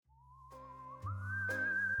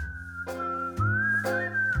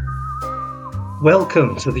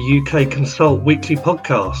Welcome to the UK Consult Weekly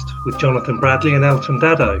Podcast with Jonathan Bradley and Elton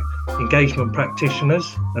Dado, engagement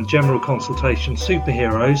practitioners and general consultation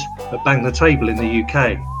superheroes that bang the table in the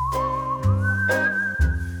UK.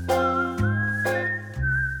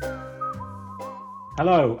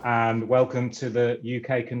 Hello and welcome to the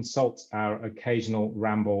UK Consult, our occasional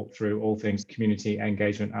ramble through all things community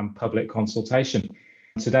engagement and public consultation.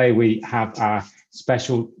 Today we have our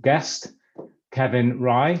special guest, Kevin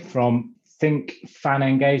Rye from Think Fan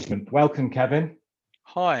Engagement. Welcome, Kevin.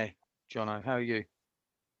 Hi, Jono. How are you?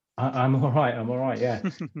 I'm all right. Yeah,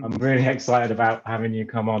 I'm really excited about having you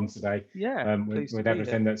come on today. Yeah, with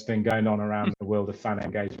everything that's been going on around the world of fan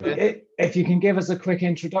engagement. If you can give us a quick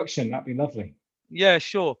introduction, that'd be lovely. Yeah,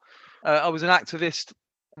 sure. I was an activist,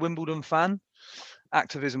 Wimbledon fan.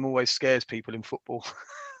 Activism always scares people in football.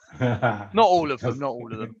 Not all of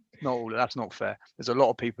them. That's not fair. There's a lot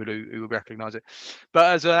of people who recognise it.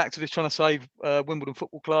 But as an activist trying to save Wimbledon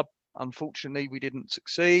Football Club, unfortunately we didn't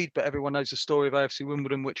succeed. But everyone knows the story of AFC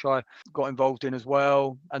Wimbledon, which I got involved in as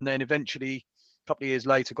well. And then eventually, a couple of years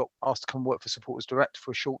later, got asked to come work for Supporters Direct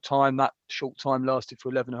for a short time. That short time lasted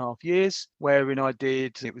for 11.5 years, wherein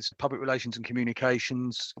it was public relations and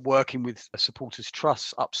communications, working with supporters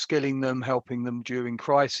trusts, upskilling them, helping them during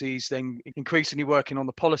crises, then increasingly working on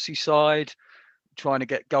the policy side, trying to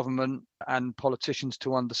get government and politicians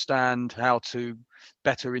to understand how to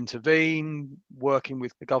better intervene, working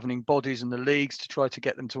with the governing bodies and the leagues to try to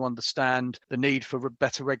get them to understand the need for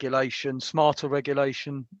better regulation, smarter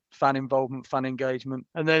regulation, fan involvement, fan engagement.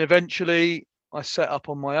 And then eventually I set up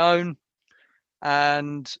on my own,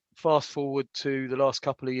 and fast forward to the last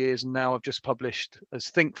couple of years, and now I've just published as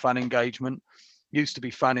Think Fan Engagement. Used to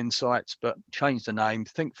be Fan Insights, but changed the name.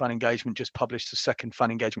 Think Fan Engagement just published the second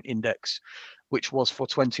Fan Engagement Index, which was for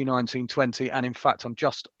 2019-20. And in fact, I'm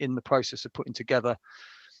just in the process of putting together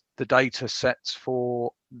the data sets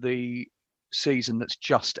for the season that's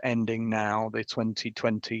just ending now, the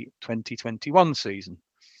 2020-2021 season.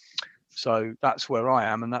 So that's where I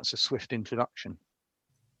am, and that's a swift introduction.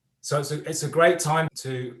 So it's a great time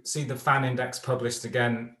to see the Fan Index published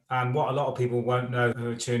again. And what a lot of people won't know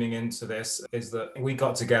who are tuning into this is that we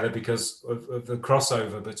got together because of the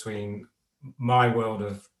crossover between my world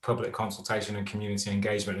of public consultation and community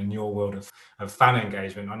engagement and your world of fan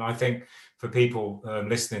engagement. And I think for people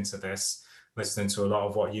listening to this, listening to a lot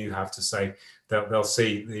of what you have to say, they'll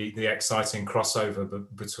see the exciting crossover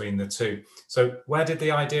between the two. So where did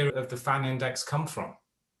the idea of the Fan Index come from?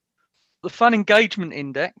 The Fan Engagement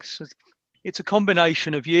Index, it's a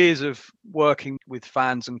combination of years of working with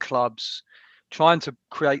fans and clubs, trying to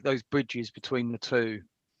create those bridges between the two,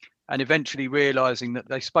 and eventually realizing that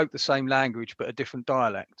they spoke the same language but a different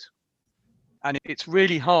dialect. And it's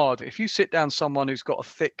really hard. If you sit down someone who's got a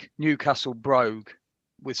thick Newcastle brogue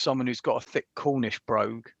with someone who's got a thick Cornish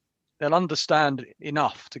brogue, they'll understand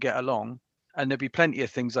enough to get along, and there'll be plenty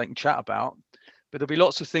of things they can chat about, but there'll be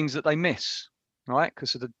lots of things that they miss. Right,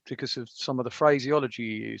 because of some of the phraseology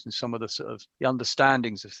you use and some of the sort of the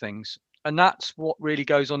understandings of things. And that's what really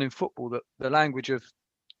goes on in football, that the language of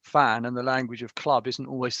fan and the language of club isn't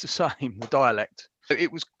always the same, the dialect.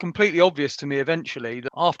 It was completely obvious to me eventually that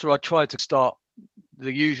after I tried to start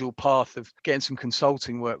the usual path of getting some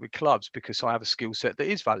consulting work with clubs, because I have a skill set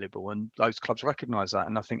that is valuable and those clubs recognize that.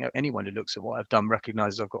 And I think anyone who looks at what I've done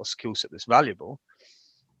recognizes I've got a skill set that's valuable.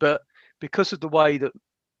 But because of the way that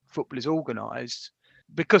football is organised,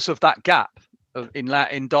 because of that gap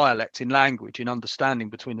in dialect, in language, in understanding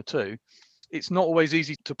between the two, it's not always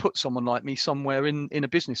easy to put someone like me somewhere in a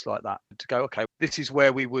business like that, to go, okay, this is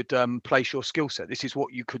where we would place your skill set. This is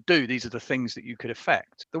what you could do. These are the things that you could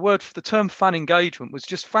affect. The term fan engagement was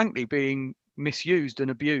just frankly being misused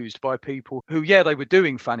and abused by people who, they were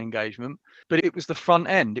doing fan engagement, but it was the front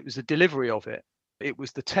end. It was the delivery of it. It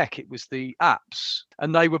was the tech, it was the apps,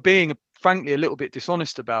 and they were being frankly a little bit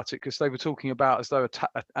dishonest about it, because they were talking about as though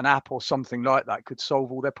an app or something like that could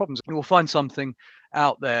solve all their problems. You will find something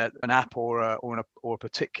out there, an app or a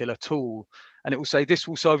particular tool, and it will say this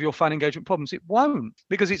will solve your fan engagement problems. It won't,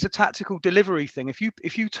 because it's a tactical delivery thing. If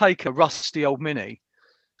you take a rusty old Mini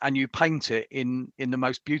and you paint it in the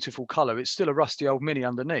most beautiful color, it's still a rusty old Mini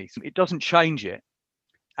underneath. It doesn't change it.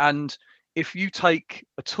 And if you take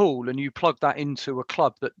a tool and you plug that into a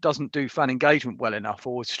club that doesn't do fan engagement well enough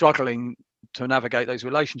or is struggling to navigate those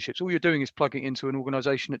relationships, all you're doing is plugging it into an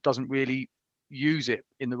organization that doesn't really use it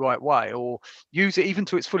in the right way or use it even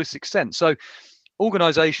to its fullest extent. So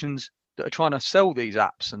organizations that are trying to sell these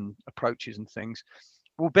apps and approaches and things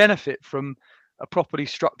will benefit from a properly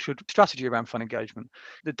structured strategy around fan engagement.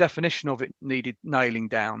 The definition of it needed nailing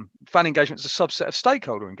down. Fan engagement is a subset of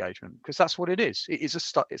stakeholder engagement, because that's what it is. It's a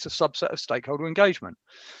subset of stakeholder engagement.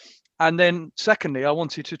 And then secondly, I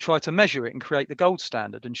wanted to try to measure it and create the gold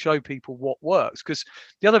standard and show people what works. Because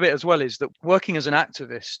the other bit as well is that working as an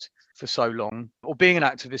activist for so long, or being an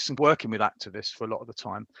activist and working with activists for a lot of the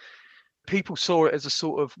time, people saw it as a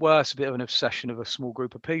sort of, well, it's a bit of an obsession of a small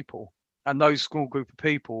group of people. And those small group of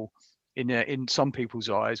people, in some people's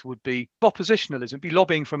eyes, would be oppositionalism, be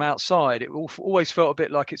lobbying from outside. It always felt a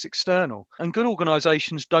bit like it's external. And good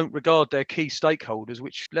organisations don't regard their key stakeholders,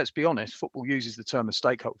 which, let's be honest, football uses the terms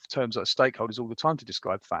like stakeholders all the time to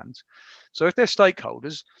describe fans. So if they're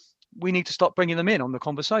stakeholders, we need to start bringing them in on the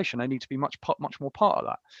conversation. They need to be much more part of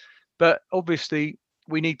that. But obviously,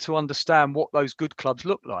 we need to understand what those good clubs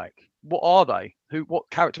look like. What are they? What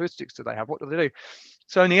characteristics do they have? What do they do?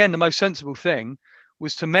 So in the end, the most sensible thing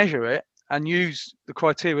was to measure it and use the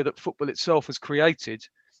criteria that football itself has created.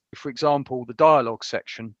 For example, the dialogue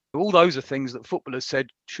section. All those are things that football has said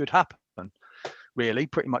should happen, really,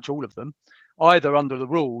 pretty much all of them, either under the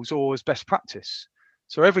rules or as best practice.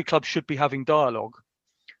 So every club should be having dialogue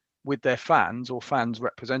with their fans or fans'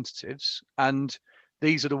 representatives, and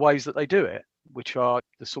these are the ways that they do it, which are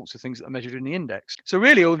the sorts of things that are measured in the index. So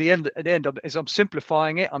really, at the end is I'm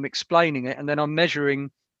simplifying it, I'm explaining it, and then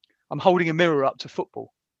I'm holding a mirror up to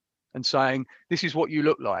football and saying, this is what you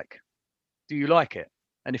look like. Do you like it?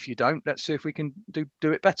 And if you don't, let's see if we can do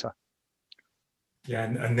it better. Yeah,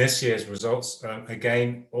 and this year's results,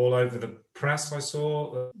 again, all over the press, I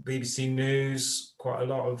saw, BBC News, quite a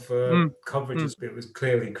lot of coverage. It was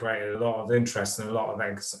clearly created a lot of interest and a lot of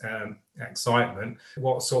excitement.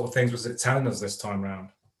 What sort of things was it telling us this time round?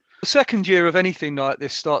 The second year of anything like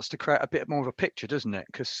this starts to create a bit more of a picture, doesn't it?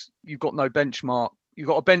 Because you've got no benchmark. You've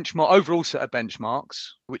got a overall set of benchmarks,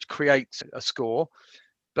 which creates a score.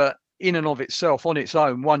 But in and of itself, on its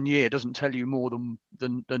own, 1 year doesn't tell you more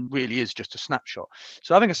than really is just a snapshot.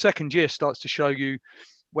 So having a second year starts to show you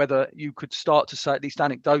whether you could start to say, at least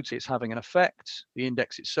anecdotally, it's having an effect, the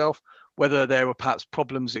index itself, whether there were perhaps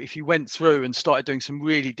problems. If you went through and started doing some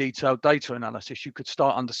really detailed data analysis, you could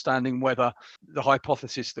start understanding whether the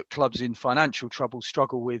hypothesis that clubs in financial trouble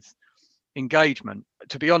struggle with engagement.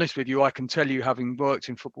 To be honest with you, I can tell you, having worked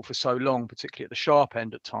in football for so long, particularly at the sharp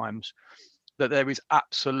end at times, that there is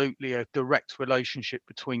absolutely a direct relationship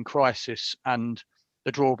between crisis and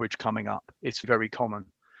the drawbridge coming up. It's very common.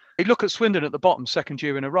 You look at Swindon at the bottom, second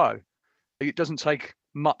year in a row. It doesn't take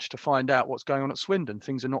much to find out what's going on at Swindon.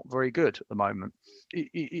 Things are not very good at the moment.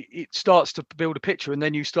 It starts to build a picture, and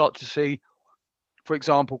then you start to see, for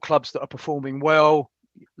example, clubs that are performing well,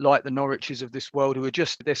 like the Norwiches of this world, who are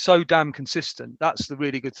they're so damn consistent. That's the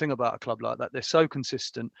really good thing about a club like that. They're so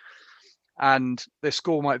consistent, and their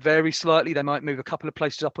score might vary slightly. They might move a couple of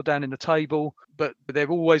places up or down in the table, but they're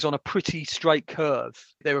always on a pretty straight curve.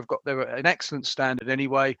 They're an excellent standard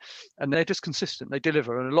anyway, and they're just consistent. They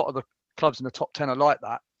deliver, and a lot of the clubs in the top 10 are like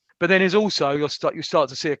that. But then there's also, you start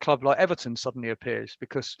to see a club like Everton suddenly appears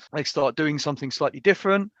because they start doing something slightly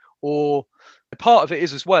different. Or part of it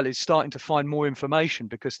is starting to find more information,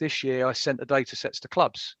 because this year I sent the data sets to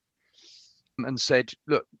clubs and said,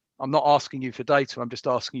 look, I'm not asking you for data, I'm just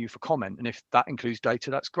asking you for comment. And if that includes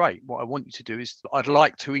data, that's great. What I want you to do is, I'd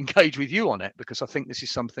like to engage with you on it, because I think this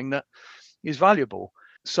is something that is valuable.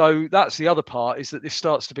 So that's the other part, is that this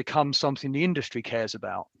starts to become something the industry cares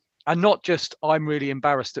about. And not just, I'm really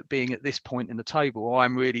embarrassed at being at this point in the table, or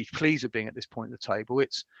I'm really pleased at being at this point in the table.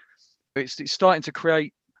 It's starting to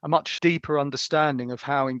create a much deeper understanding of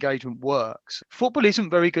how engagement works. Football isn't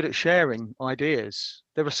very good at sharing ideas.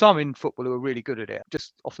 There are some in football who are really good at it.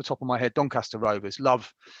 Just off the top of my head, Doncaster Rovers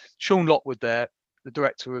love Sean Lockwood there, the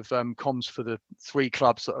director of comms for the three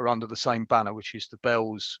clubs that are under the same banner, which is the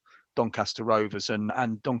Bells, Doncaster Rovers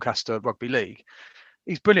and Doncaster Rugby League.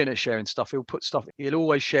 He's brilliant at sharing stuff. He'll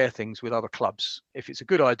always share things with other clubs. If it's a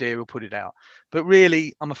good idea, he'll put it out. But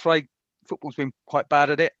really, I'm afraid football's been quite bad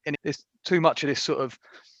at it. And there's too much of this sort of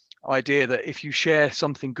idea that if you share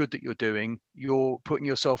something good that you're doing, you're putting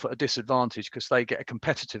yourself at a disadvantage because they get a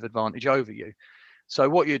competitive advantage over you. So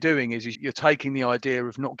what you're doing is you're taking the idea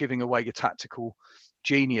of not giving away your tactical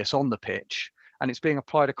genius on the pitch, and it's being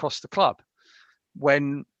applied across the club,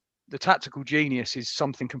 when the tactical genius is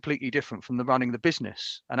something completely different from the running the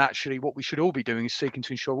business. And actually what we should all be doing is seeking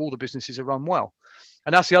to ensure all the businesses are run well.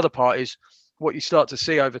 And that's the other part, is what you start to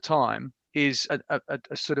see over time is a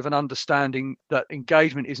sort of an understanding that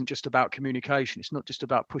engagement isn't just about communication. It's not just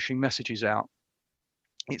about pushing messages out.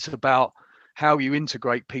 It's about how you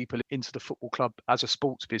integrate people into the football club as a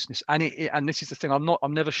sports business. And this is the thing,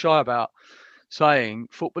 I'm never shy about saying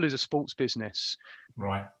football is a sports business.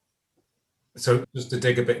 Right. So just to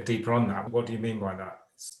dig a bit deeper on that, what do you mean by that?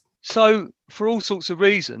 So for all sorts of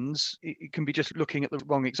reasons, it can be just looking at the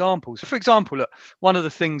wrong examples. For example, look, one of the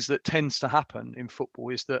things that tends to happen in football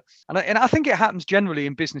is that, and I think it happens generally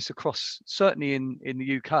in business across, certainly in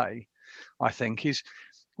the UK, I think, is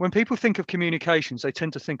when people think of communications, they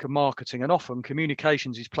tend to think of marketing, and often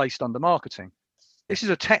communications is placed under marketing.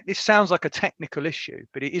 This sounds like a technical issue,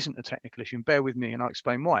 but it isn't a technical issue. And bear with me and I'll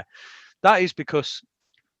explain why. That is because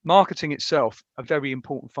marketing itself, a very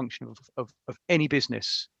important function of any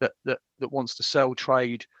business that wants to sell,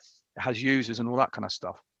 trade, has users and all that kind of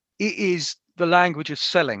stuff. It is the language of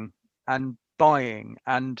selling and buying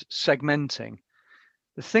and segmenting.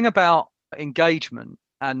 The thing about engagement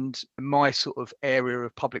and my sort of area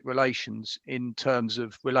of public relations in terms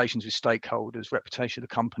of relations with stakeholders, reputation of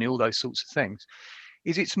the company, all those sorts of things,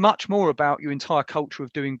 is it's much more about your entire culture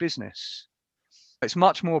of doing business. It's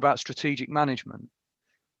much more about strategic management.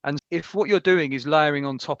 And if what you're doing is layering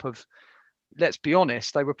on top of, let's be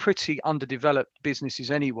honest, they were pretty underdeveloped businesses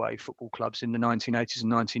anyway, football clubs in the 1980s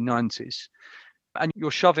and 1990s, and you're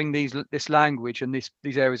shoving this language and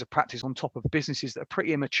these areas of practice on top of businesses that are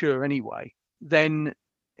pretty immature anyway, then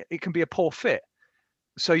it can be a poor fit.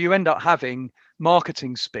 So you end up having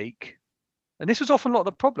marketing speak, and this was often a lot of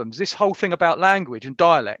the problems. This whole thing about language and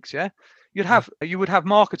dialects, yeah. You would have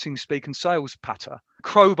marketing speak and sales patter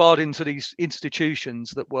crowbarred into these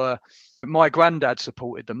institutions that were, my granddad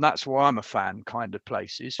supported them, that's why I'm a fan kind of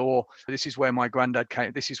places, or this is where my granddad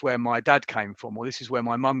came, this is where my dad came from, or this is where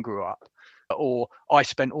my mum grew up, or I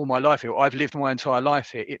spent all my life here, or I've lived my entire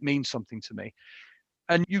life here, it means something to me.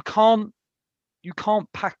 And you can't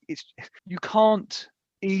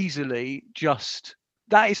easily just,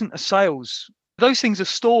 that isn't a sales, those things are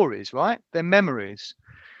stories, right? They're memories.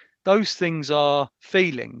 Those things are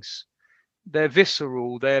feelings. They're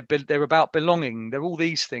visceral. They're about belonging. They're all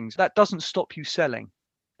these things. That doesn't stop you selling,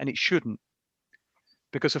 and it shouldn't,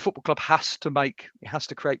 because a football club has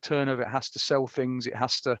to create turnover. It has to sell things. It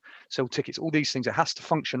has to sell tickets. All these things. It has to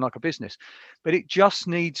function like a business, but it just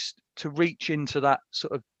needs to reach into that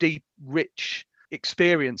sort of deep, rich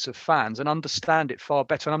experience of fans and understand it far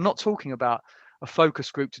better. And I'm not talking about a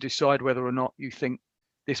focus group to decide whether or not you think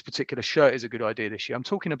this particular shirt is a good idea this year. I'm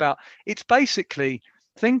talking about, it's basically,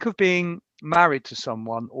 think of being married to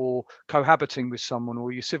someone or cohabiting with someone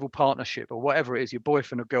or your civil partnership or whatever it is, your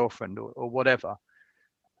boyfriend or girlfriend or whatever,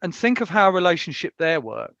 and think of how a relationship there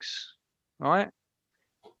works, right?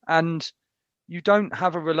 And you don't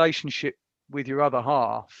have a relationship with your other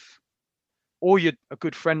half or you're a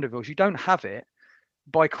good friend of yours. You don't have it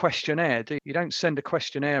by questionnaire. You don't send a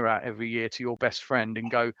questionnaire out every year to your best friend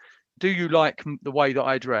and go, do you like the way that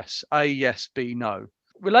I dress? A, yes, B, no.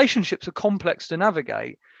 Relationships are complex to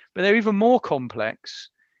navigate, but they're even more complex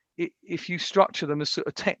if you structure them as sort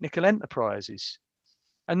of technical enterprises.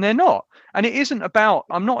 And they're not. And it isn't about,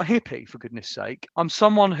 I'm not a hippie, for goodness sake. I'm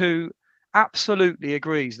someone who absolutely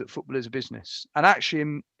agrees that football is a business. And actually,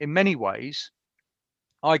 in many ways,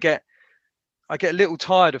 I get a little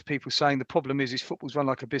tired of people saying the problem is football's run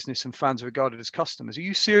like a business and fans are regarded as customers. Are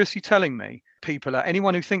you seriously telling me,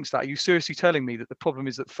 anyone who thinks that, are you seriously telling me that the problem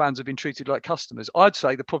is that fans have been treated like customers? I'd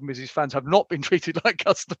say the problem is fans have not been treated like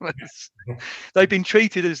customers. They've been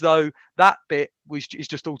treated as though that bit is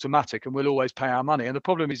just automatic and we'll always pay our money. And the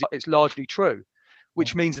problem is it's largely true,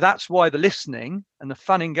 which means that's why the listening and the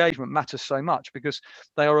fan engagement matters so much, because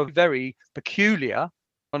they are a very peculiar,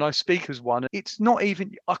 when I speak as one, it's not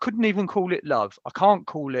even, I couldn't even call it love. I can't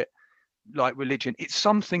call it like religion. It's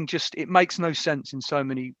something just, it makes no sense for so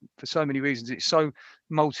many reasons. It's so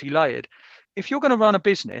multi-layered. If you're going to run a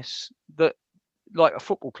business that, like a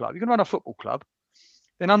football club, you're going to run a football club,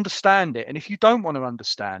 then understand it. And if you don't want to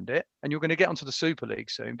understand it, and you're going to get onto the Super League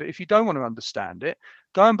soon, but if you don't want to understand it,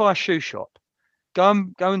 go and buy a shoe shop. Go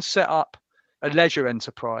and set up a leisure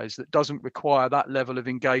enterprise that doesn't require that level of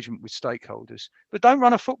engagement with stakeholders. But don't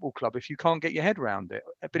run a football club if you can't get your head around it.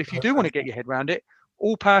 But if you do want to get your head around it,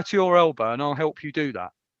 all power to your elbow, and I'll help you do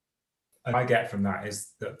that. I get from that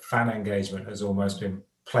is that fan engagement has almost been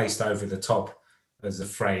placed over the top as a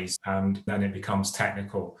phrase, and then it becomes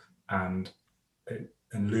technical and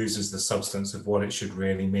loses the substance of what it should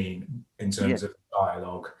really mean in terms of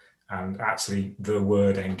dialogue. And actually the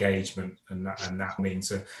word engagement, and that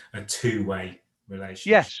means a two-way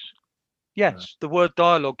relationship. Yes. The word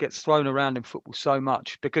dialogue gets thrown around in football so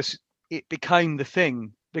much because it became the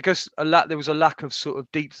thing, because there was a lack of sort of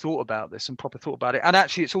deep thought about this and proper thought about it. And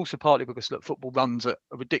actually it's also partly because, look, football runs at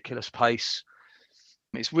a ridiculous pace.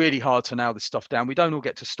 It's really hard to nail this stuff down. We don't all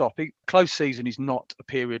get to stop. Close season is not a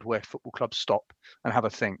period where football clubs stop and have a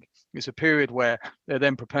think. It's a period where they're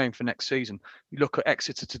then preparing for next season. You look at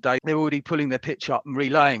Exeter today, they're already pulling their pitch up and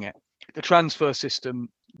relaying it. The transfer system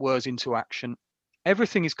whirs into action.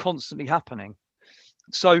 Everything is constantly happening.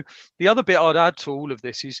 So the other bit I'd add to all of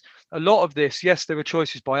this is a lot of this, yes, there are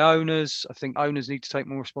choices by owners. I think owners need to take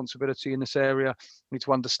more responsibility in this area, need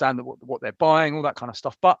to understand that what they're buying, all that kind of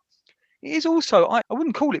stuff. But it is also, I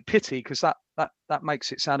wouldn't call it pity, because that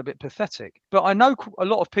makes it sound a bit pathetic. But I know a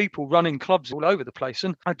lot of people running clubs all over the place,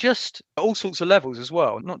 and are just at all sorts of levels as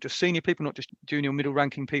well, not just senior people, not just junior, middle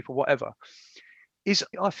ranking people, whatever.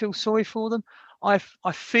 I feel sorry for them. I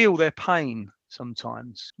feel their pain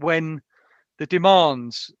sometimes when the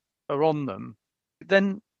demands are on them.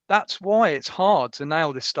 Then that's why it's hard to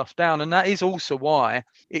nail this stuff down. And that is also why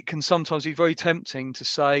it can sometimes be very tempting to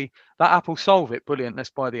say, that app will solve it. Brilliant,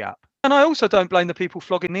 let's buy the app. And I also don't blame the people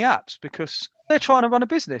flogging the apps, because they're trying to run a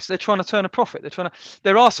business. They're trying to turn a profit.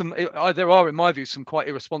 There are, in my view, some quite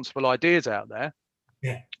irresponsible ideas out there.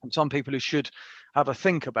 Yeah. And some people who should have a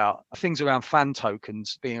think about things around fan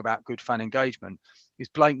tokens being about good fan engagement is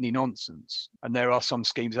blatantly nonsense. And there are some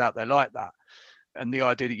schemes out there like that. And the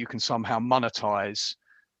idea that you can somehow monetize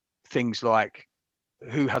things like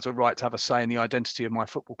who has a right to have a say in the identity of my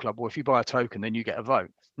football club, or if you buy a token, then you get a vote.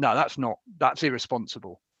 No, that's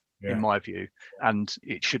irresponsible. Yeah. In my view, and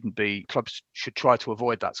it shouldn't be. Clubs should try to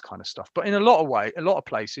avoid that kind of stuff. But in a lot of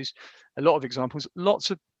places, a lot of examples,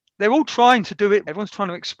 they're all trying to do it. Everyone's trying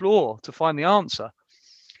to explore to find the answer.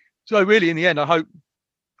 So really, in the end, I hope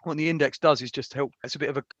what the index does is just help. It's a bit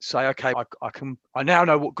of a say, okay, I now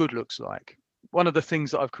know what good looks like. One of the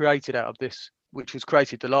things that I've created out of this, which was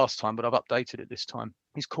created the last time, but I've updated it this time,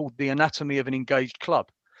 is called the Anatomy of an Engaged Club.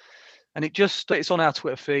 And it's on our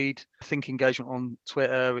Twitter feed, Think Engagement on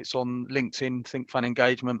Twitter, it's on LinkedIn, Think Fan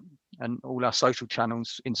Engagement, and all our social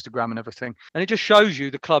channels, Instagram and everything. And it just shows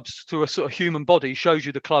you the clubs through a sort of human body, shows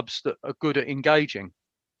you the clubs that are good at engaging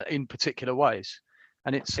in particular ways.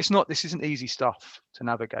 And this isn't easy stuff to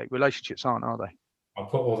navigate. Relationships aren't, are they? I'll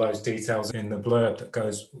put all those details in the blurb that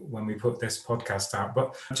goes when we put this podcast out.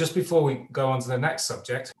 But just before we go on to the next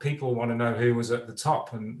subject, people want to know who was at the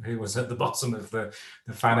top and who was at the bottom of the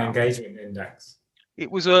fan engagement index. It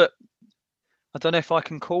was I don't know if I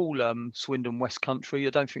can call Swindon West Country. I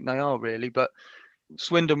don't think they are really, but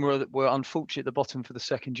Swindon were unfortunately at the bottom for the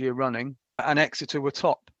second year running, and Exeter were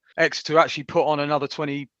top. Exeter actually put on another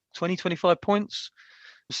 25 points.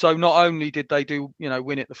 So not only did they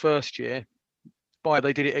win it the first year,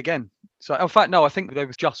 they did it again. So in fact, no, I think they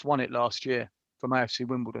just won it last year from AFC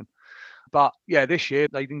Wimbledon. But yeah, this year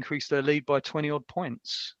they've increased their lead by 20 odd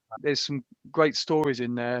points. There's some great stories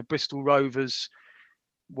in there. Bristol Rovers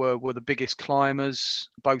were the biggest climbers,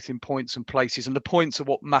 both in points and places. And the points are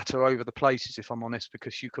what matter over the places, if I'm honest,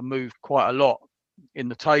 because you can move quite a lot in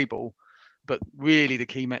the table. But really the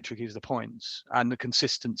key metric is the points and the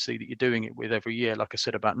consistency that you're doing it with every year, like I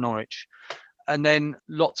said about Norwich. And then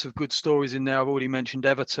lots of good stories in there. I've already mentioned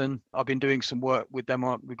Everton. I've been doing some work with them.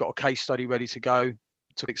 We've got a case study ready to go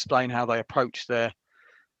to explain how they approach their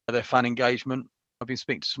fan engagement. I've been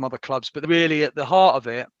speaking to some other clubs, but really at the heart of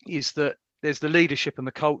it is that there's the leadership and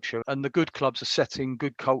the culture, and the good clubs are setting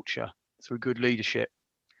good culture through good leadership.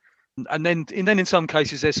 And then in some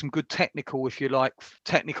cases, there's some good technical ways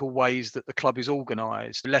that the club is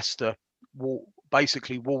organised. Leicester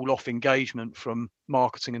basically wall off engagement from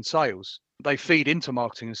marketing and sales. They feed into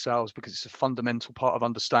marketing and sales because it's a fundamental part of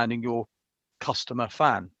understanding your customer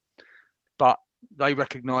fan. But they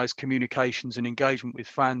recognise communications and engagement with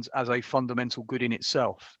fans as a fundamental good in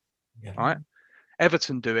itself. Yeah. Right?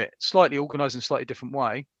 Everton do it slightly organised in a slightly different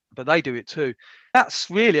way, but they do it too. That's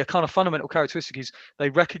really a kind of fundamental characteristic, is they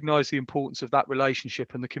recognise the importance of that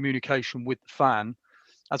relationship and the communication with the fan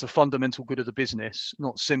as a fundamental good of the business,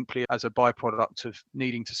 not simply as a byproduct of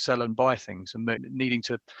needing to sell and buy things and needing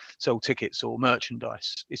to sell tickets or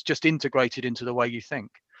merchandise. It's just integrated into the way you think.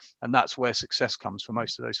 And that's where success comes for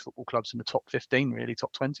most of those football clubs in the top 15, really,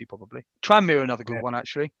 top 20 probably. Tranmere, another good one,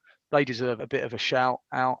 actually. They deserve a bit of a shout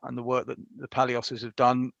out, and the work that the Palioses have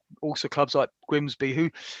done. Also clubs like Grimsby,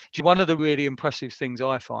 one of the really impressive things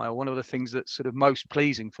I find, one of the things that's sort of most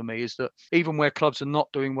pleasing for me, is that even where clubs are not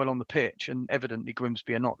doing well on the pitch, and evidently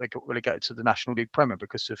Grimsby are not, they got relegated to the National League Premier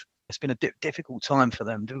because it's been a difficult time for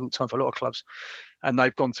them, difficult time for a lot of clubs, and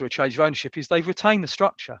they've gone through a change of ownership, is they've retained the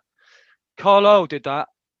structure. Carlisle did that.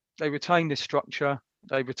 They retained this structure.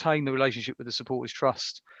 They retained the relationship with the Supporters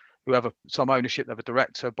Trust, who have some ownership. They have a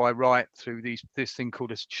director by right through this thing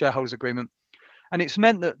called a shareholders agreement. And it's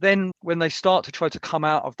meant that then when they start to try to come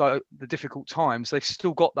out of the difficult times, they've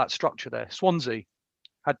still got that structure there. Swansea,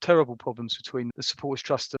 had terrible problems between the supporters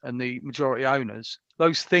trust and the majority owners.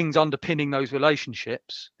 Those things underpinning those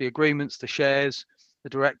relationships, the agreements, the shares, the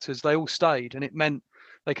directors, they all stayed, and it meant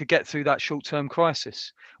they could get through that short-term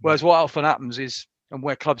crisis. Whereas what often happens is, and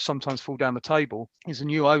where clubs sometimes fall down the table, is a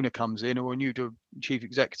new owner comes in or a new chief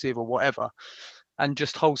executive or whatever, and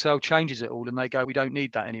just wholesale changes it all, and they go, we don't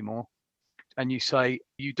need that anymore. And you say,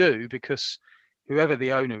 you do, because whoever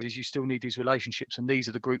the owner is, you still need these relationships, and these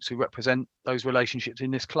are the groups who represent those relationships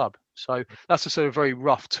in this club. So that's a sort of very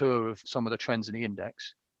rough tour of some of the trends in the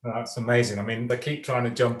index. That's amazing. I mean, they keep trying to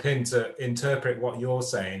jump in to interpret what you're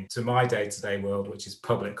saying to my day-to-day world, which is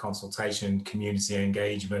public consultation, community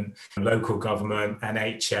engagement, local government,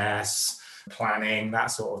 NHS, planning, that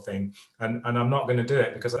sort of thing. And I'm not going to do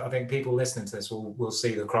it because I think people listening to this will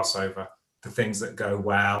see the crossover, the things that go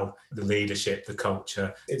well, the leadership, the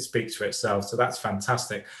culture. It speaks for itself. So that's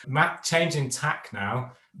fantastic. Matt, changing tack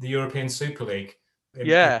now, the European Super League.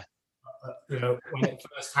 When it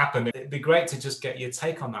first happened, it'd be great to just get your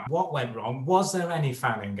take on that. What went wrong? Was there any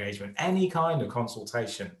fan engagement, any kind of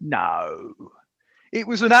consultation? No. It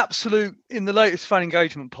was an absolute, in the latest fan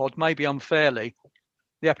engagement pod, maybe unfairly,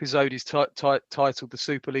 the episode is titled The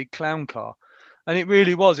Super League Clown Car. And it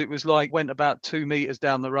really was. It was like, went about 2 meters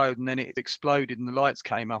down the road and then it exploded and the lights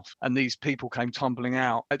came off and these people came tumbling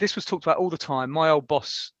out. This was talked about all the time. My old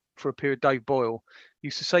boss for a period, Dave Boyle,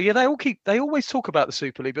 used to say, yeah, they always talk about the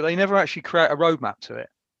Super League, but they never actually create a roadmap to it.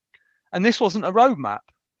 And this wasn't a roadmap.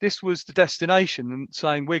 This was the destination and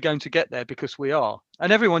saying, we're going to get there because we are.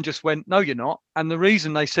 And everyone just went, no, you're not. And the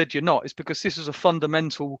reason they said you're not is because this is a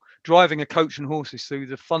fundamental, driving a coach and horses through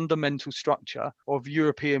the fundamental structure of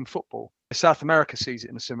European football. South America sees it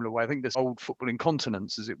in a similar way. I think there's old footballing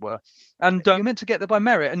continents, as it were. And you're meant to get there by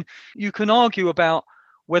merit. And you can argue about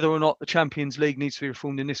whether or not the Champions League needs to be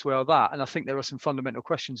reformed in this way or that. And I think there are some fundamental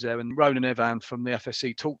questions there. And Ronan Evan from the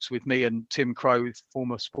FSC talks with me and Tim Crow,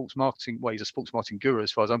 former sports marketing, well, he's a sports marketing guru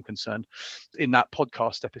as far as I'm concerned, in that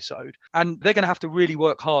podcast episode. And they're going to have to really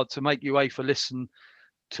work hard to make UEFA listen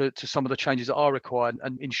to some of the changes that are required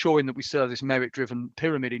and ensuring that we still have this merit-driven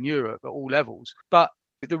pyramid in Europe at all levels. But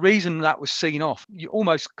the reason that was seen off, you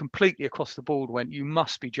almost completely across the board went, you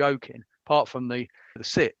must be joking, apart from the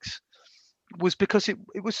six, was because it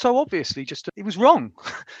was so obviously it was wrong.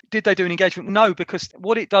 Did they do an engagement? No, because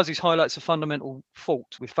what it does is highlights a fundamental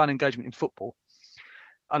fault with fan engagement in football.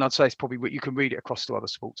 And I'd say it's probably what you can read it across to other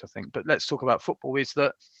sports, I think. But let's talk about football, is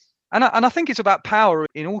that, and I think it's about power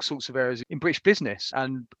in all sorts of areas in British business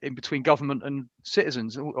and in between government and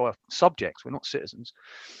citizens or subjects, we're not citizens,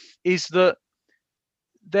 is that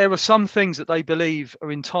there are some things that they believe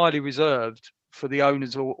are entirely reserved for the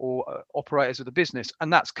owners or operators of the business.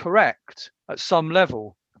 And that's correct at some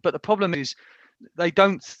level. But the problem is they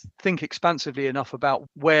don't think expansively enough about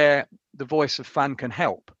where the voice of fan can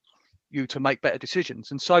help you to make better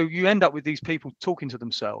decisions. And so you end up with these people talking to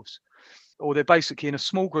themselves, or they're basically in a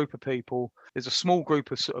small group of people. There's a small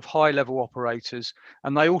group of sort of high level operators,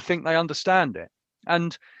 and they all think they understand it.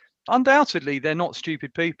 And undoubtedly, they're not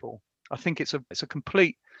stupid people. I think it's a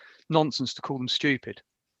complete nonsense to call them stupid,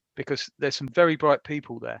 because there's some very bright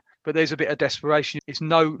people there, but there's a bit of desperation. It's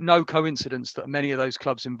no coincidence that many of those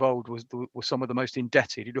clubs involved were some of the most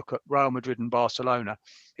indebted. You look at Real Madrid and Barcelona,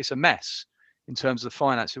 it's a mess in terms of the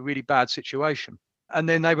finance, a really bad situation. And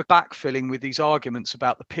then they were backfilling with these arguments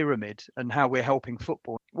about the pyramid and how we're helping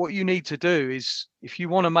football. What you need to do is, if you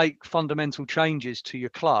want to make fundamental changes to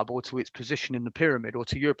your club or to its position in the pyramid or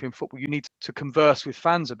to European football, you need to converse with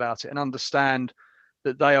fans about it and understand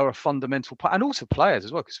that they are a fundamental part, and also players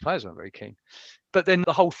as well, because players aren't very keen. But then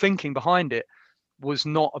the whole thinking behind it was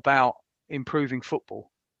not about improving football.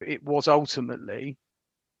 It was ultimately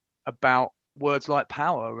about words like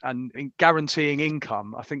power and guaranteeing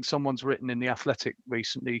income. I think someone's written in The Athletic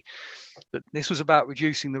recently that this was about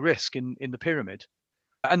reducing the risk in the pyramid.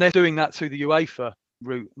 And they're doing that through the UEFA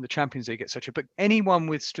route and the Champions League, etc. But anyone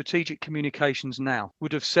with strategic communications now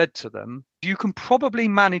would have said to them, you can probably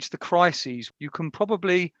manage the crises. You can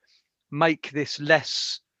probably make this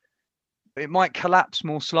less, it might collapse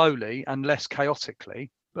more slowly and less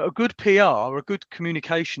chaotically. But a good PR or a good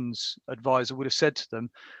communications advisor would have said to them,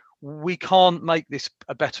 we can't make this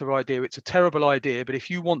a better idea. It's a terrible idea, but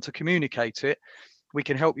if you want to communicate it, we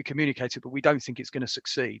can help you communicate it, but we don't think it's going to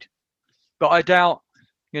succeed. But I doubt,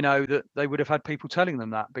 that they would have had people telling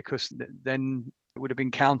them that, because then it would have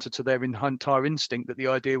been counter to their entire instinct that the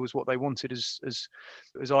idea was what they wanted as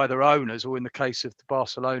either owners, or in the case of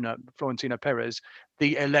Barcelona, Florentino Perez,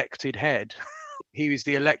 the elected head. He is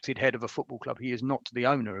the elected head of a football club. He is not the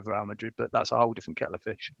owner of Real Madrid, but that's a whole different kettle of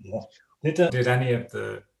fish. Yeah. Did any of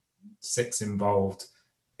the six involved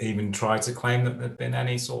even tried to claim that there'd been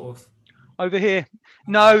any sort of... Over here,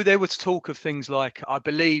 no, there was talk of things like, I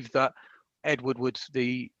believe that Ed Woodward,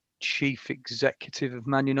 the chief executive of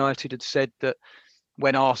Man United, had said that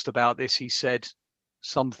when asked about this, he said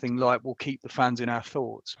something like, we'll keep the fans in our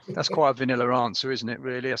thoughts. That's quite a vanilla answer, isn't it,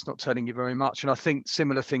 really? That's not telling you very much. And I think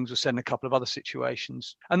similar things were said in a couple of other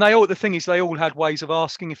situations. And the thing is, they all had ways of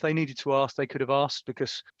asking. If they needed to ask, they could have asked,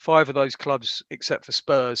 because 5 of those clubs, except for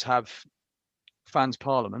Spurs, have fans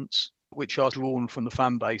parliaments, which are drawn from the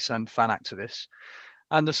fan base and fan activists.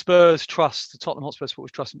 And the Spurs Trust, the Tottenham Hotspur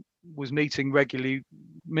Supporters Trust, was meeting regularly,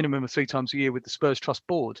 minimum of 3 times a year, with the Spurs Trust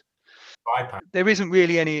board. There isn't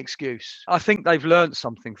really any excuse. I think they've learned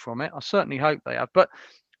something from it. I certainly hope they have. But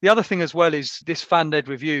the other thing as well is this fan-led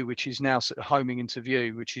review, which is now sort of homing into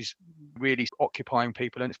view, which is really occupying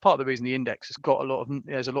people. And it's part of the reason the index has got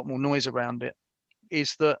there's a lot more noise around it,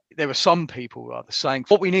 is that there are some people rather saying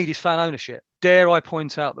what we need is fan ownership. Dare I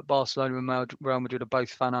point out that Barcelona and Real Madrid are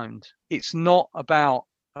both fan owned? It's not about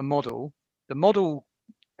a model. The model,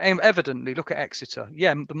 evidently, look at Exeter.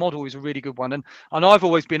 Yeah, the model is a really good one. And I've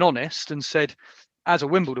always been honest and said, as a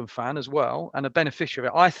Wimbledon fan as well, and a beneficiary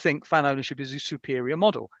of it, I think fan ownership is a superior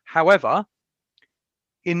model. However,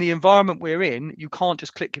 in the environment we're in, you can't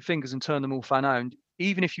just click your fingers and turn them all fan owned.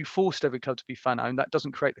 Even if you forced every club to be fan owned, that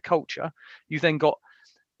doesn't create the culture. You've then got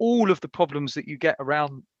all of the problems that you get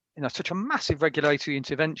around, such a massive regulatory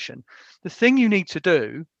intervention. The thing you need to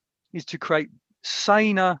do is to create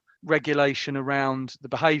saner regulation around the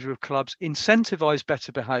behaviour of clubs, incentivize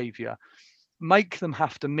better behaviour, make them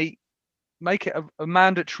have to make it a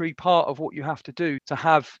mandatory part of what you have to do to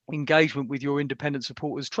have engagement with your independent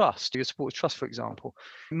supporters trust, your supporters trust, for example.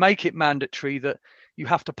 Make it mandatory that you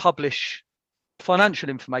have to publish financial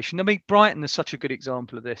information. I mean, Brighton is such a good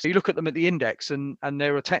example of this. You look at them at the index and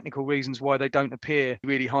there are technical reasons why they don't appear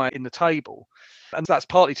really high in the table. And that's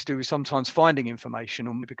partly to do with sometimes finding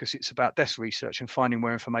information, because it's about desk research and finding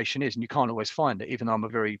where information is. And you can't always find it, even though I'm a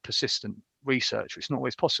very persistent researcher. It's not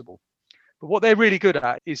always possible. But what they're really good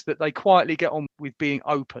at is that they quietly get on with being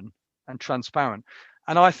open and transparent.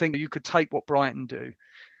 And I think you could take what Brighton do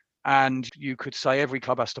and you could say every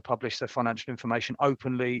club has to publish their financial information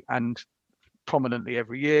openly and prominently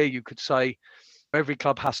every year. You could say every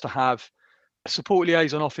club has to have a support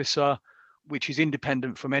liaison officer, which is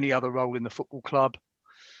independent from any other role in the football club.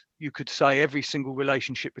 You could say every single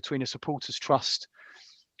relationship between a supporters trust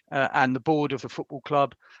and the board of the football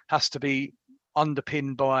club has to be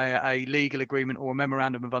underpinned by a legal agreement or a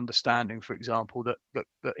memorandum of understanding, for example,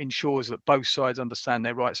 that ensures that both sides understand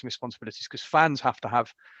their rights and responsibilities, because fans have to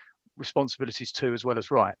have responsibilities too as well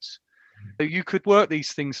as rights. So you could work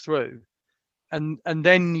these things through, and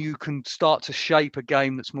then you can start to shape a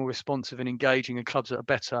game that's more responsive and engaging, and clubs that are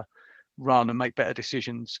better run and make better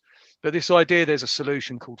decisions. But this idea there's a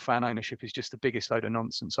solution called fan ownership is just the biggest load of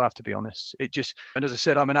nonsense, I have to be honest. And as I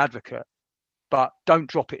said, I'm an advocate, but don't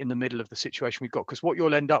drop it in the middle of the situation we've got, because what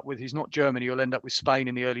you'll end up with is not Germany. You'll end up with Spain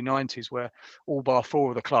in the early 90s, where all bar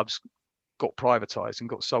 4 of the clubs got privatized and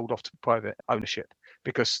got sold off to private ownership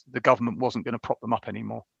because the government wasn't going to prop them up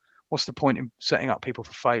anymore. What's the point in setting up people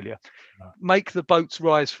for failure? No. Make the boats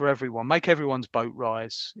rise for everyone. Make everyone's boat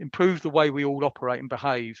rise. Improve the way we all operate and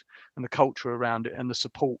behave, and the culture around it, and the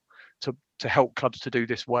support to help clubs to do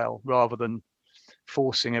this well, rather than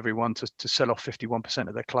forcing everyone to sell off 51%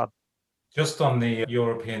 of their club. Just on the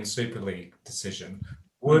European Super League decision,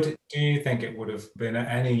 do you think it would have been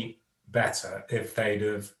any better if they'd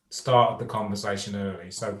have started the conversation early?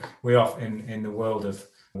 So we often in the world of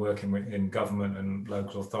working in government and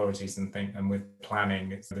local authorities and with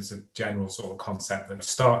planning, there's a general sort of concept that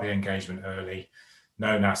start the engagement early,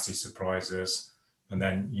 no nasty surprises, and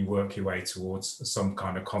then you work your way towards some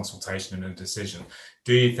kind of consultation and a decision.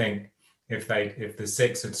 Do you think if the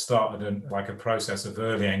Six had started a process of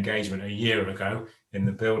early engagement a year ago in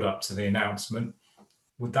the build up to the announcement,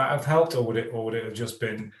 would that have helped, or would it have just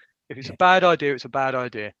been? If it's a bad idea, it's a bad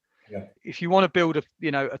idea. Yeah. If you want to build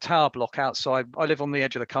a tower block outside, I live on the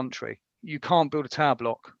edge of the country. You can't build a tower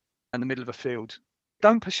block in the middle of a field.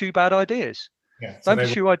 Don't pursue bad ideas. Yeah, Don't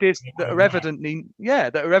pursue ideas that are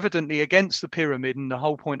evidently against the pyramid and the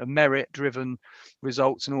whole point of merit-driven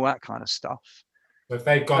results and all that kind of stuff. So if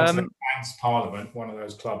they'd gone to the fans' parliament, one of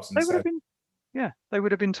those clubs, and they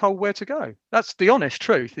would have been told where to go. That's the honest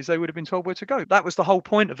truth, is they would have been told where to go. That was the whole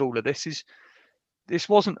point of all of this. This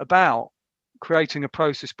wasn't about creating a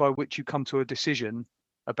process by which you come to a decision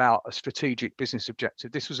about a strategic business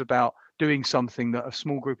objective. This was about doing something that a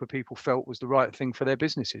small group of people felt was the right thing for their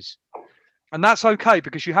businesses. And that's okay,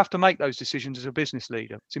 because you have to make those decisions as a business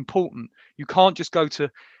leader. It's important. You can't just go to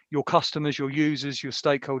your customers, your users, your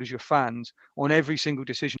stakeholders, your fans on every single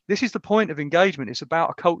decision. This is the point of engagement. It's about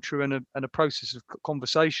a culture and a process of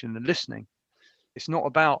conversation and listening. It's not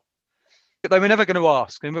about, they were never going to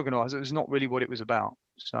ask. They were going to ask. It was not really what it was about.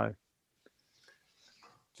 So,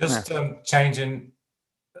 just changing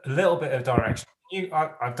a little bit of direction.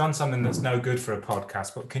 I've done something that's no good for a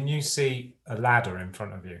podcast, but can you see a ladder in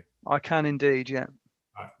front of you? I can indeed, yeah.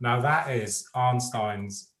 Right. Now that is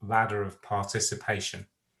Einstein's ladder of participation.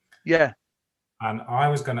 Yeah. And I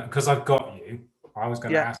was going to, because I've got you, I was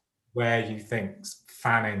going to Yeah. ask where you think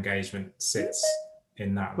fan engagement sits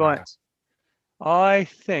in that Right. ladder. I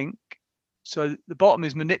think, so the bottom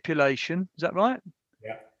is manipulation. Is that right?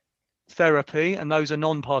 Yeah. Therapy, and those are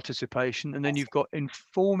non-participation. And then you've got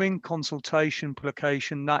informing, consultation,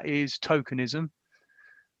 placation, that is tokenism.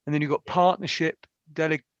 And then you've got partnership,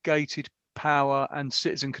 delegated power, and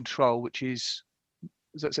citizen control, which is,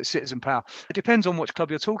 let's say, citizen power. It depends on which club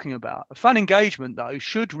you're talking about. Fan engagement, though,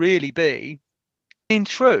 should really be, in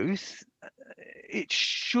truth, it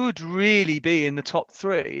should really be in the top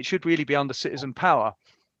 3. It should really be under citizen power.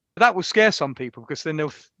 That will scare some people, because then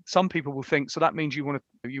some people will think, so that means you want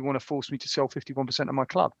to force me to sell 51% of my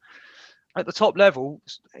club. At the top level,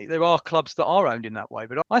 there are clubs that are owned in that way,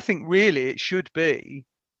 but I think really it should be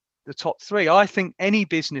the top 3. I think any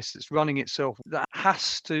business that's running itself, that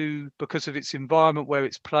has to, because of its environment, where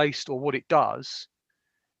it's placed or what it does,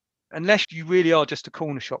 unless you really are just a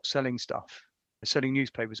corner shop selling stuff, selling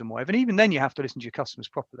newspapers and whatever, and even then you have to listen to your customers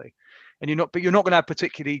properly, and you're not going to have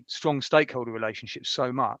particularly strong stakeholder relationships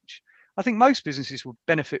so much. I think most businesses will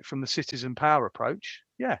benefit from the citizen power approach.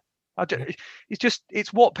 Yeah.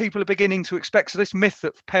 It's what people are beginning to expect. So this myth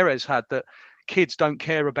that Perez had, that kids don't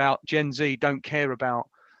care about, Gen Z don't care about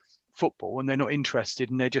football and they're not interested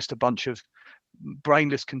and they're just a bunch of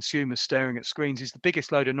brainless consumers staring at screens, is the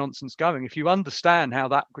biggest load of nonsense going. If you understand how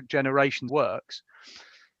that generation works,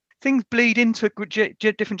 things bleed into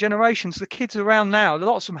different generations. The kids around now,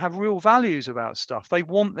 lots of them have real values about stuff. They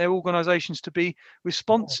want their organizations to be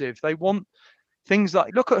responsive. They want things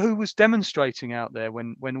like, look at who was demonstrating out there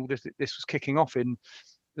when all this was kicking off in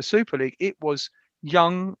the Super League. It was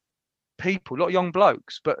young people, not young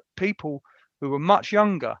blokes, but people who were much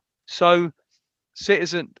younger. So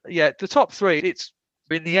citizen, the top 3, it's,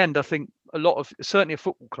 in the end, I think a lot of, certainly a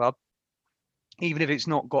football club, even if it's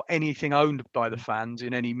not got anything owned by the fans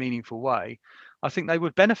in any meaningful way, I think they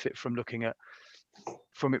would benefit from looking at,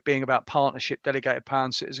 from it being about partnership, delegated power,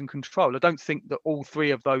 and citizen control. I don't think that all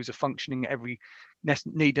 3 of those are functioning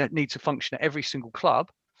need to function at every single club.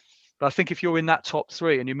 But I think if you're in that top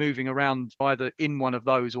 3 and you're moving around either in one of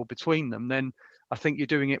those or between them, then I think you're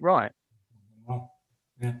doing it right. Well,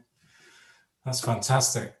 yeah, that's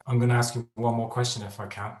fantastic. I'm going to ask you one more question if I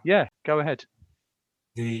can. Yeah, go ahead.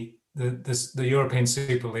 The European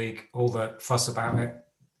Super League, all the fuss about it,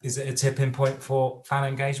 is it a tipping point for fan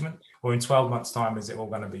engagement, or in 12 months' time is it all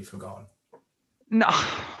going to be forgotten? No,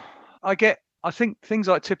 I think things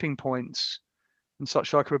like tipping points and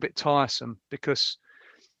such like are a bit tiresome, because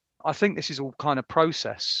I think this is all kind of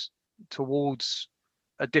process towards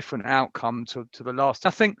a different outcome to the last.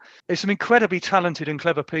 I think there's some incredibly talented and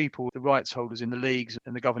clever people, the rights holders in the leagues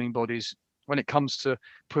and the governing bodies, when it comes to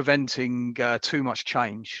preventing too much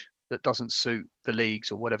change that doesn't suit the leagues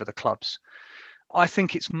or whatever the clubs. I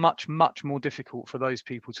think it's much, much more difficult for those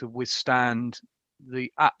people to withstand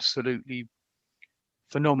the absolutely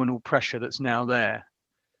phenomenal pressure that's now there.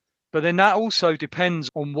 But then that also depends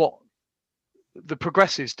on what the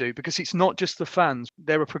progressives do, because it's not just the fans.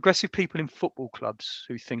 There are progressive people in football clubs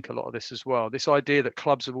who think a lot of this as well. This idea that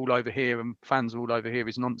clubs are all over here and fans are all over here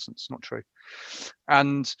is nonsense, not true.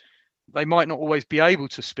 And they might not always be able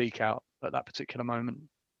to speak out at that particular moment.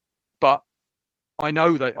 But I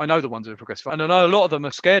know the ones that are progressive, and I know a lot of them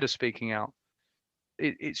are scared of speaking out.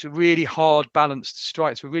 It's a really hard balance to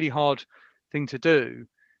strike. It's a really hard thing to do,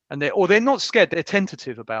 and they're not scared. They're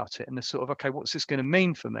tentative about it, and they're sort of, okay, what's this going to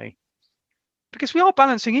mean for me? Because we are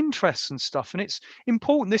balancing interests and stuff, and it's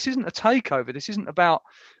important. This isn't a takeover. This isn't about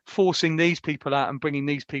forcing these people out and bringing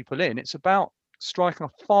these people in. It's about striking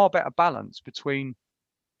a far better balance between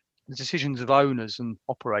the decisions of owners and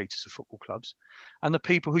operators of football clubs and the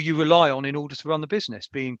people who you rely on in order to run the business,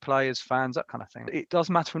 being players, fans, that kind of thing. It does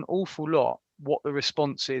matter an awful lot what the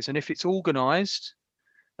response is. And if it's organised,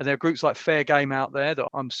 and there are groups like Fair Game out there that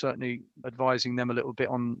I'm certainly advising them a little bit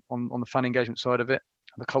on the fan engagement side of it,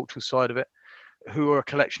 the cultural side of it, who are a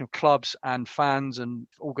collection of clubs and fans and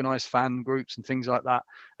organised fan groups and things like that,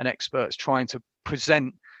 and experts trying to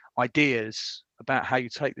present ideas about how you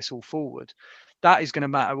take this all forward. That is going to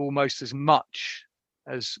matter almost as much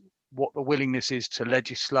as what the willingness is to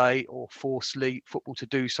legislate or force football to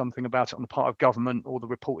do something about it on the part of government or the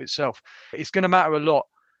report itself. It's going to matter a lot.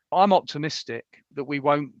 I'm optimistic that we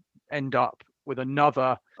won't end up with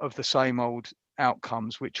another of the same old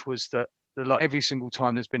outcomes, which was that every single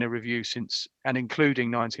time there's been a review since and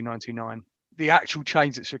including 1999, the actual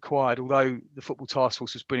change that's required, although the Football Task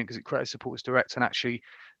Force was brilliant because it created Supporters Direct, and actually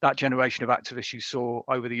that generation of activists you saw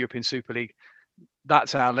over the European Super League,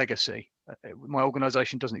 that's our legacy. My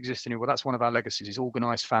organisation doesn't exist anymore. That's one of our legacies, is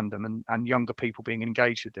organised fandom and younger people being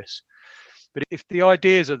engaged with this. But if the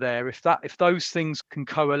ideas are there, if those things can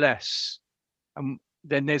coalesce,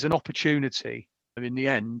 then there's an opportunity. In the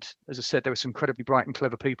end, as I said, there are some incredibly bright and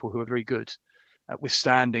clever people who are very good at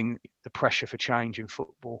withstanding the pressure for change in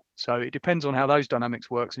football. So it depends on how those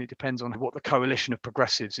dynamics works, and it depends on what the coalition of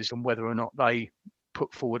progressives is and whether or not they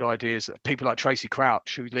put forward ideas that people like Tracy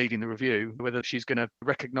Crouch, who's leading the review, whether she's going to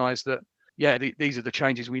recognise that, these are the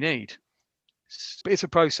changes we need. But it's a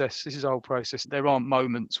process. This is a whole process. There aren't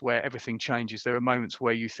moments where everything changes. There are moments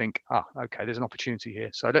where you think, okay, there's an opportunity here.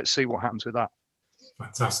 So let's see what happens with that.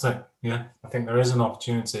 Fantastic. Yeah, I think there is an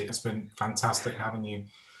opportunity. It's been fantastic having you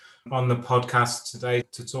on the podcast today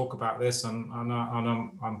to talk about this. And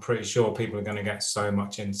I'm pretty sure people are going to get so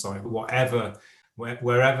much insight, wherever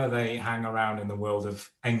they hang around in the world of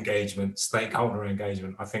engagement, stakeholder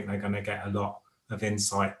engagement. I think they're going to get a lot of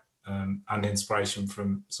insight and inspiration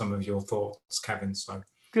from some of your thoughts, Kevin. So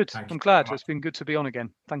good. I'm glad. It's been good to be on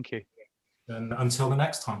again. Thank you. And until the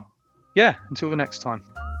next time. Yeah, until the next time.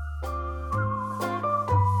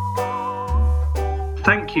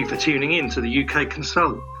 Thank you for tuning in to the UK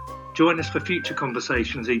Consult. Join us for future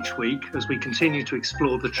conversations each week as we continue to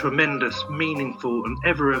explore the tremendous, meaningful and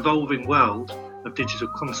ever-evolving world of digital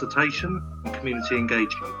consultation and community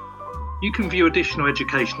engagement. You can view additional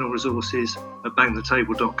educational resources at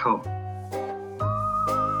bangthetable.com.